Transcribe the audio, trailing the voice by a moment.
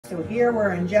So here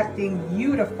we're injecting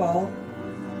beautiful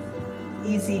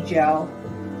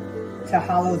EZGEL to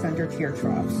hollows under tear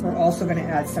troughs. We're also going to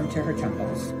add some to her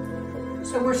temples.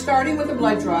 So we're starting with a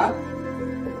blood drop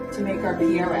to make our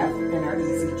PRF and our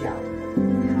EZGEL.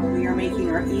 Now we are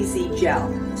making our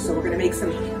EZGEL. So we're going to make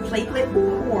some platelet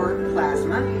core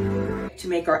plasma to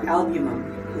make our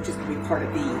albumin, which is going to be part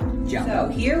of the gel. So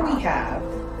here we have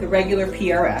the regular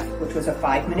PRF, which was a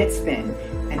 5-minute spin,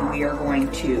 and we are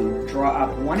going to draw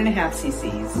up 1.5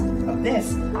 cc's of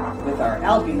this with our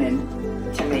albumin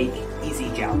to make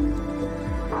EZGEL.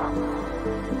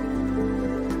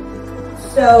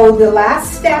 So the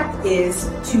last step is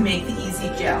to make the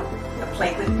EZGEL. The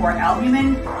platelet core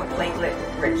albumin, the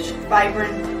platelet-rich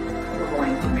fibrin, we're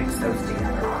going to mix those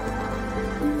together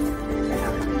to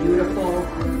have a beautiful,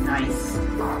 nice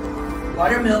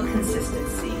buttermilk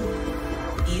consistency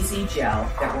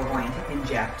EZGEL that we're going to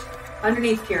inject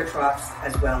underneath tear troughs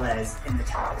as well as in the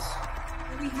temples.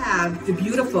 We have the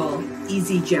beautiful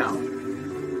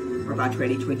EZGEL we're about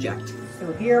ready to inject.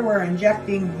 So here we're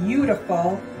injecting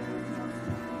beautiful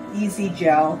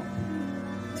EZGEL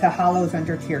to hollows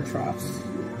under tear troughs.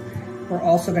 We're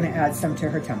also going to add some to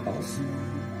her temples.